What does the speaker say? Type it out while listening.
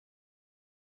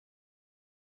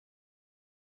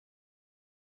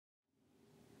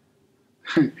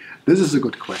This is a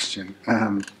good question.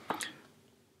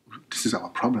 This is our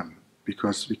problem,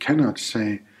 because we cannot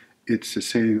say it's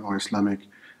Sassanian or Islamic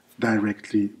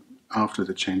directly after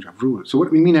the change of rule. So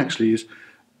what we mean actually is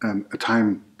a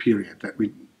time period that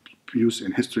we use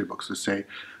in history books to say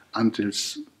until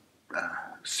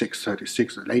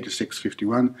 636 or later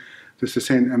 651, the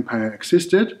Sassanian Empire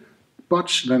existed,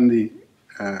 but then the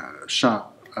Shah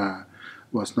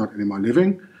was not anymore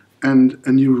living, and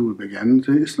a new rule began,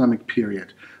 the Islamic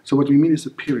period. So what we mean is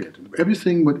a period.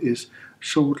 Everything what is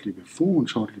shortly before and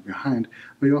shortly behind,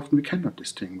 very often we cannot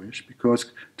distinguish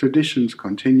because traditions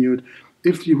continued.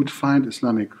 If you would find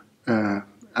Islamic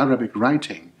Arabic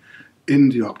writing in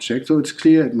the object, so it's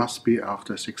clear it must be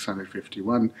after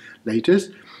 651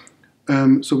 latest.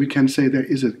 So we can say there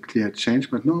is a clear change,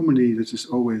 but normally this is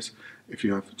always, if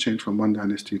you have a change from one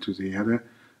dynasty to the other,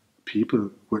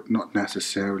 people would not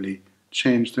necessarily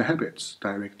change their habits,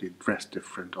 directly dress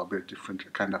different or build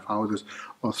different kind of houses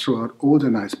or throw out all the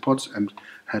nice pots and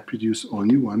had produced all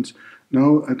new ones.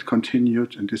 No, it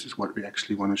continued, and this is what we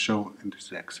actually want to show in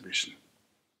this exhibition.